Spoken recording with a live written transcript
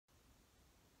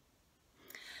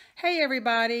Hey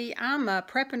everybody, I'm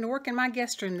prepping to work in my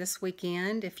guest room this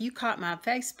weekend. If you caught my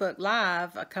Facebook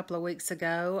Live a couple of weeks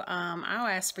ago, I'll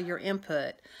ask for your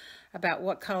input about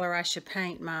what color I should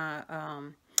paint my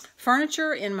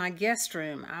furniture in my guest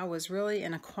room. I was really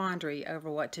in a quandary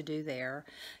over what to do there.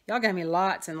 Y'all gave me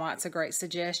lots and lots of great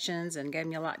suggestions and gave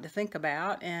me a lot to think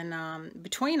about. And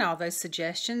between all those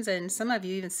suggestions, and some of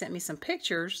you even sent me some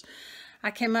pictures,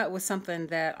 I came up with something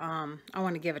that I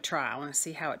want to give a try. I want to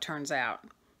see how it turns out.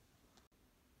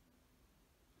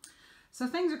 So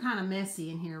things are kind of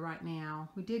messy in here right now.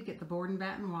 We did get the board and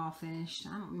batten wall finished.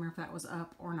 I don't remember if that was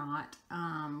up or not.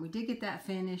 We did get that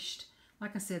finished.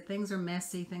 Like I said, things are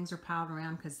messy. Things are piled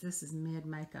around because this is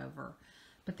mid-makeover.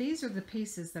 But these are the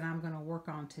pieces that I'm going to work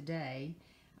on today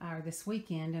or this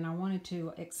weekend. And I wanted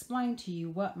to explain to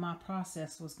you what my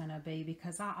process was going to be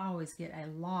because I always get a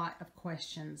lot of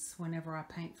questions whenever I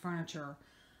paint furniture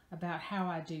about how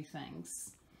I do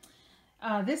things.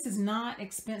 This is not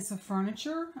expensive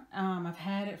furniture. I've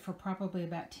had it for probably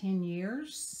about 10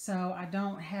 years, so I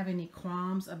don't have any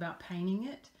qualms about painting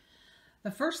it.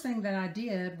 The first thing that I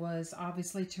did was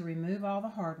obviously to remove all the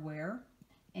hardware,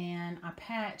 and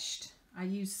I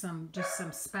used just some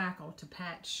spackle to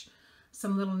patch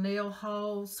some little nail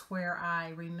holes where I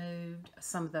removed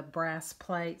some of the brass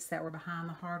plates that were behind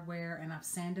the hardware, and I've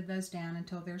sanded those down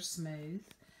until they're smooth.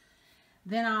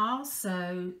 Then I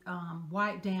also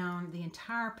wiped down the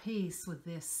entire piece with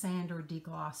this sander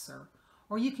deglosser,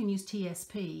 or you can use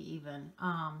TSP even.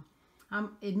 I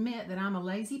admit that I'm a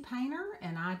lazy painter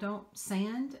and I don't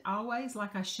sand always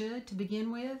like I should to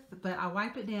begin with, but I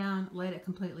wipe it down, let it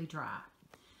completely dry.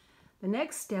 The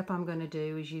next step I'm going to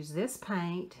do is use this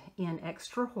paint in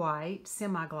extra white,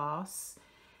 semi-gloss,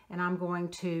 and I'm going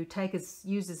to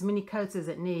use as many coats as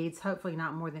it needs, hopefully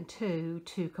not more than 2,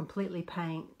 to completely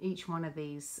paint each one of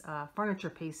these furniture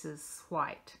pieces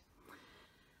white.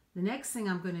 The next thing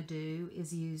I'm going to do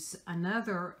is use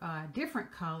another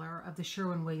different color of the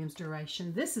Sherwin-Williams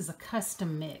Duration. This is a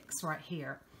custom mix right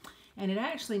here, and it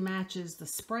actually matches the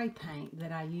spray paint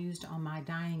that I used on my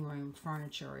dining room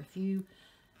furniture.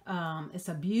 It's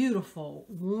a beautiful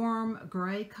warm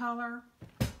gray color.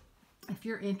 If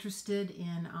you're interested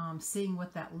in seeing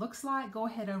what that looks like, go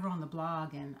ahead over on the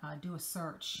blog and do a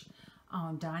search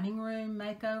on dining room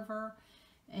makeover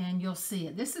and you'll see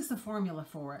it. This is the formula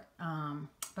for it,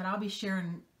 but I'll be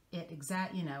sharing it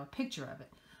a picture of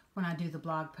it when I do the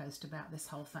blog post about this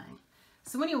whole thing.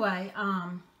 So anyway,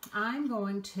 I'm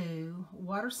going to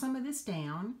water some of this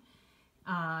down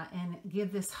and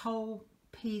give this whole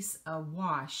piece a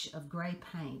wash of gray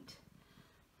paint.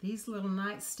 These little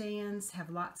nightstands have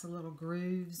lots of little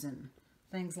grooves and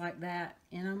things like that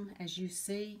in them, as you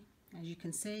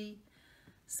can see.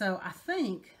 So I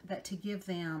think that to give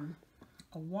them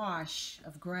a wash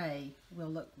of gray will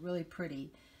look really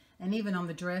pretty. And even on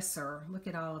the dresser, look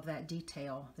at all of that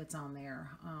detail that's on there.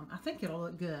 I think it'll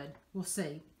look good. We'll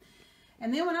see.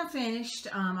 And then when I'm finished,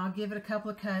 I'll give it a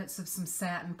couple of coats of some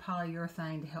satin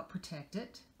polyurethane to help protect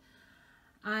it.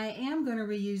 I am going to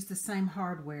reuse the same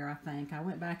hardware, I think. I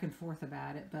went back and forth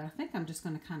about it, but I think I'm just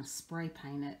going to kind of spray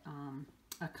paint it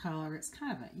a color. It's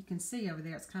kind of you can see over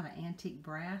there, it's kind of an antique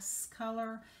brass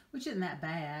color, which isn't that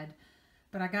bad.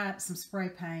 But I got some spray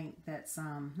paint that's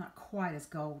not quite as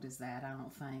gold as that, I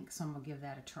don't think. So I'm going to give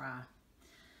that a try.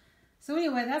 So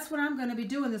anyway, that's what I'm going to be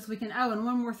doing this weekend. Oh, and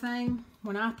one more thing.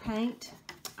 When I paint,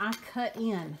 I cut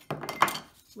in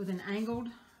with an angled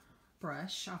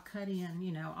brush. I'll cut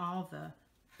in, all the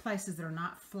places that are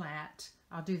not flat.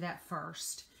 I'll do that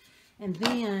first, and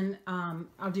then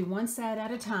I'll do one side at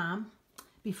a time.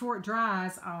 Before it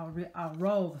dries, I'll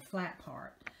roll the flat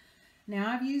part.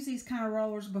 Now I've used these kind of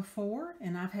rollers before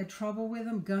and I've had trouble with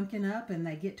them gunking up, and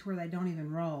they get to where they don't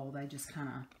even roll. They just kind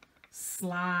of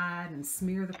slide and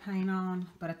smear the paint on.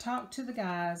 But I talked to the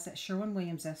guys at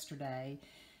Sherwin-Williams yesterday,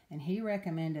 and he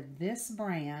recommended this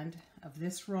brand of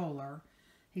this roller.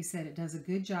 He said it does a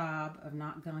good job of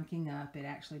not gunking up. It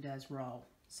actually does roll.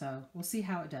 So we'll see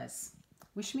how it does.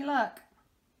 Wish me luck.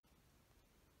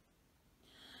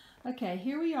 Okay,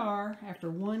 here we are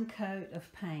after one coat of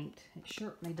paint. It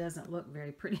certainly doesn't look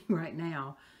very pretty right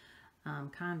now.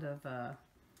 Kind of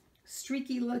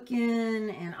streaky looking,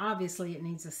 and obviously it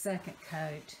needs a second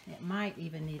coat. It might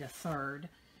even need a third.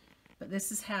 But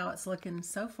this is how it's looking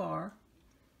so far.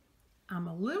 I'm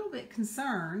a little bit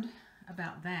concerned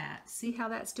about that. See how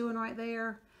that's doing right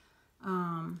there?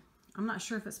 I'm not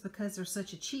sure if it's because there's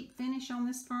such a cheap finish on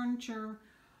this furniture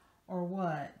or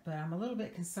what, but I'm a little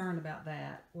bit concerned about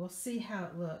that. We'll see how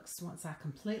it looks once I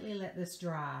completely let this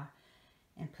dry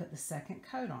and put the second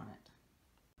coat on it.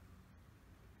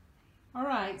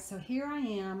 Alright, so here I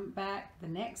am back the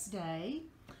next day,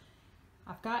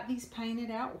 I've got these painted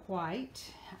out white.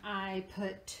 I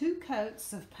put 2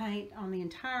 coats of paint on the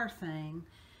entire thing,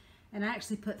 and I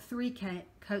actually put 3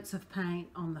 coats of paint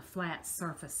on the flat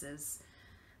surfaces.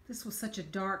 This was such a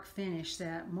dark finish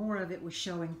that more of it was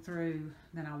showing through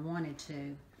than I wanted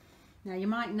to. Now you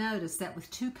might notice that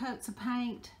with 2 coats of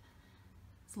paint,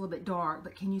 it's a little bit dark,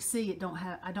 but can you see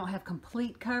I don't have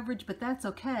complete coverage, but that's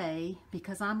okay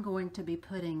because I'm going to be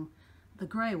putting the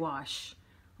gray wash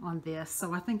on this,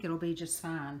 so I think it'll be just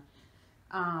fine.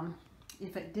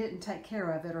 If it didn't take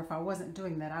care of it, or if I wasn't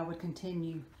doing that, I would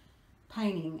continue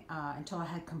painting until I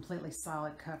had completely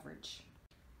solid coverage.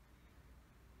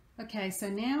 Okay, so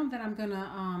now that I'm going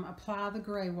to apply the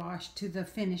gray wash to the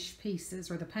finished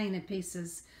pieces or the painted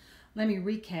pieces, let me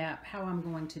recap how I'm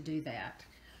going to do that.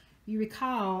 You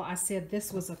recall I said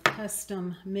this was a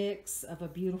custom mix of a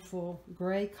beautiful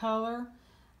gray color,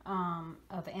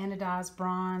 of anodized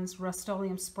bronze,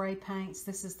 Rust-Oleum spray paints.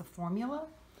 This is the formula.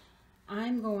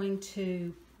 I'm going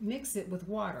to mix it with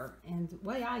water, and the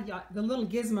way the little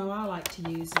gizmo I like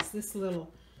to use is this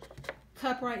little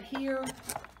cup right here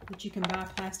that you can buy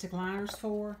plastic liners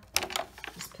for.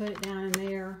 Just put it down in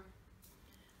there.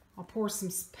 I'll pour some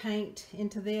paint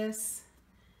into this,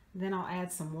 then I'll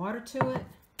add some water to it.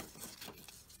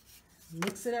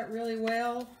 Mix it up really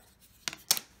well.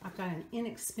 I've got an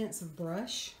inexpensive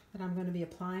brush that I'm going to be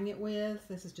applying it with.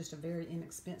 This is just a very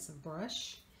inexpensive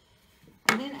brush.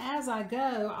 And then as I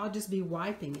go, I'll just be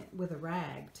wiping it with a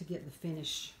rag to get the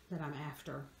finish that I'm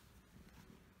after.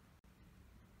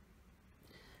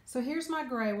 So here's my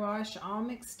gray wash all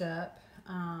mixed up.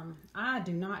 I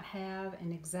do not have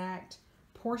an exact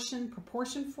proportion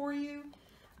for you.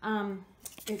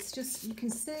 It's just, you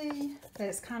can see that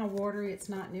it's kind of watery. It's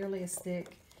not nearly as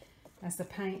thick as the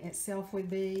paint itself would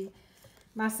be.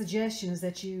 My suggestion is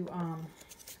that you,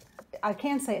 I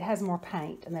can say it has more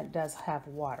paint and that it does have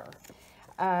water.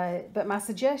 But my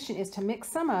suggestion is to mix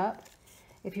some up.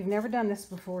 If you've never done this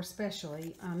before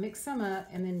especially, mix some up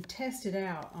and then test it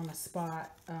out on a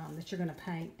spot that you're going to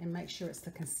paint and make sure it's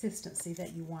the consistency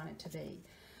that you want it to be.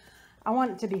 I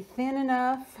want it to be thin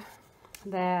enough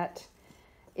that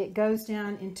it goes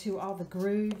down into all the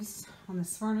grooves on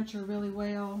this furniture really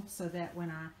well, so that when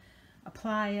I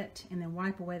apply it and then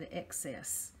wipe away the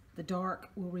excess, the dark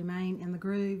will remain in the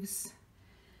grooves.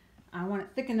 I want it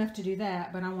thick enough to do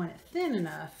that, but I want it thin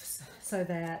enough so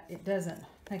that it doesn't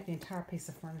make the entire piece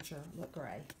of furniture look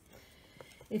gray.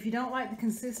 If you don't like the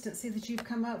consistency that you've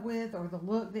come up with or the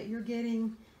look that you're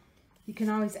getting, you can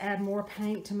always add more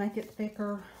paint to make it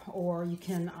thicker, or you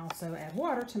can also add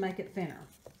water to make it thinner.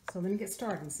 So let me get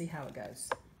started and see how it goes.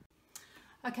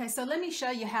 Okay, so let me show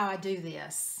you how I do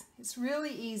this. It's really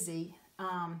easy.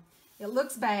 It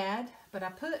looks bad, but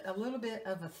I put a little bit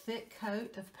of a thick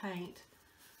coat of paint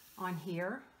on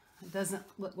here. It doesn't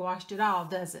look washed at all,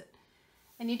 does it?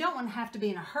 And you don't want to have to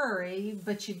be in a hurry,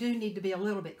 but you do need to be a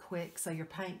little bit quick so your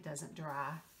paint doesn't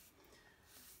dry.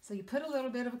 So you put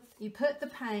you put the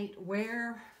paint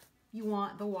where you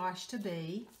want the wash to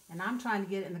be, and I'm trying to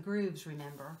get it in the grooves,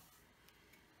 remember.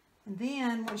 And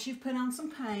then once you've put on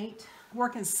some paint,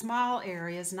 work in small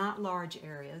areas, not large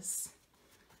areas,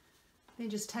 then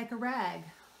just take a rag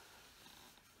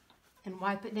and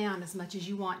wipe it down as much as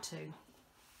you want to.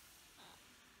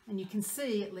 And you can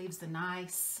see it leaves the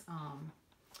nice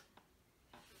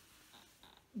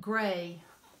gray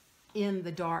in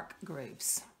the dark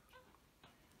grooves.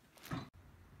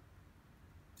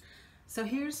 So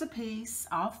here's the piece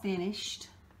all finished.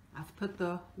 I've put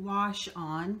the wash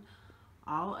on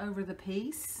all over the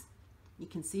piece. You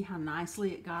can see how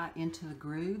nicely it got into the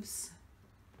grooves.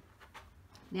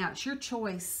 Now it's your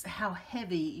choice how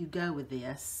heavy you go with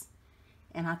this.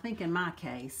 And I think in my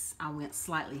case, I went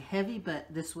slightly heavy, but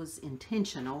this was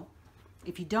intentional.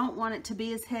 If you don't want it to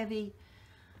be as heavy,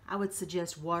 I would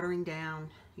suggest watering down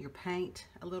your paint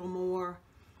a little more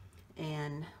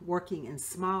and working in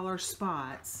smaller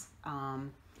spots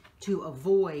to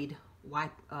avoid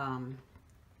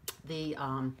the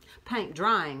paint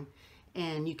drying,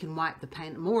 and you can wipe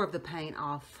more of the paint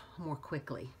off more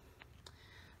quickly.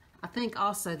 I think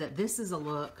also that this is a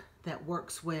look that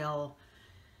works well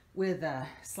with a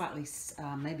slightly,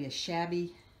 maybe a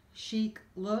shabby chic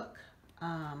look.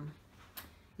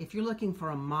 If you're looking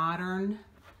for a modern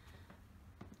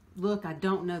look, I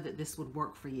don't know that this would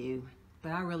work for you,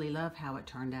 but I really love how it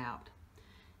turned out.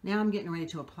 Now I'm getting ready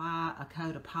to apply a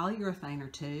coat of polyurethane or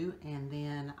two, and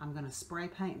then I'm going to spray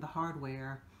paint the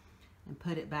hardware and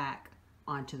put it back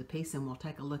onto the piece, and we'll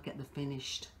take a look at the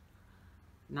finished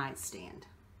nightstand.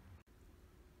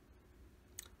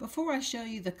 Before I show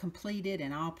you the completed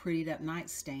and all prettied up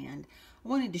nightstand, I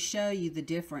wanted to show you the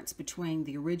difference between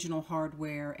the original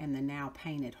hardware and the now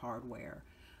painted hardware.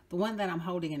 The one that I'm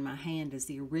holding in my hand is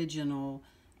the original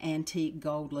antique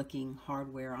gold looking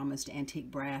hardware, almost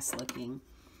antique brass looking.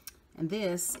 And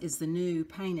this is the new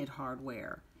painted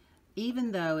hardware.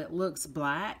 Even though it looks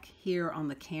black here on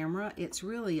the camera, it's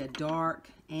really a dark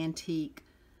antique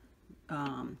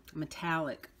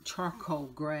metallic charcoal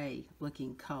gray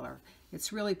looking color.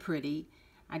 It's really pretty.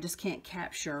 I just can't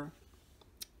capture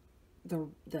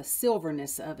the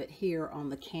silverness of it here on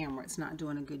the camera. It's not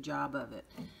doing a good job of it.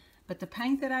 But the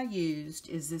paint that I used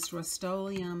is this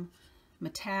Rust-Oleum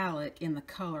metallic in the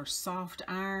color Soft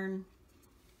Iron.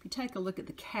 If you take a look at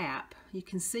the cap, you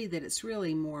can see that it's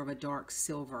really more of a dark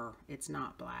silver. It's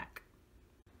not black.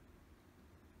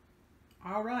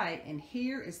 All right, and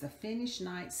here is the finished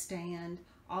nightstand,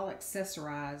 all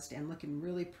accessorized and looking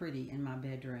really pretty in my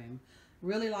bedroom.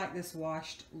 Really like this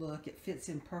washed look. It fits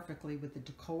in perfectly with the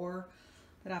decor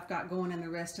that I've got going in the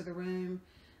rest of the room.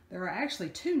 There are actually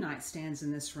 2 nightstands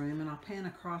in this room, and I'll pan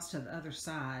across to the other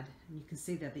side, and you can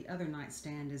see that the other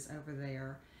nightstand is over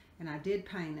there. And I did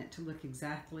paint it to look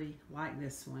exactly like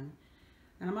this one.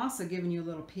 And I'm also giving you a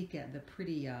little peek at the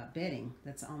pretty bedding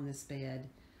that's on this bed.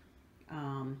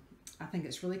 I think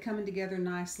it's really coming together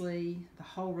nicely. The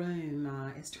whole room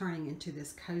is turning into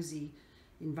this cozy,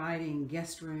 inviting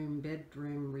guest room,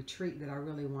 bedroom retreat that I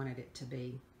really wanted it to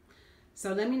be.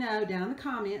 So let me know down in the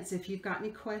comments if you've got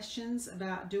any questions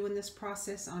about doing this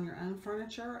process on your own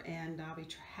furniture, and I'll be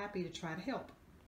happy to try to help.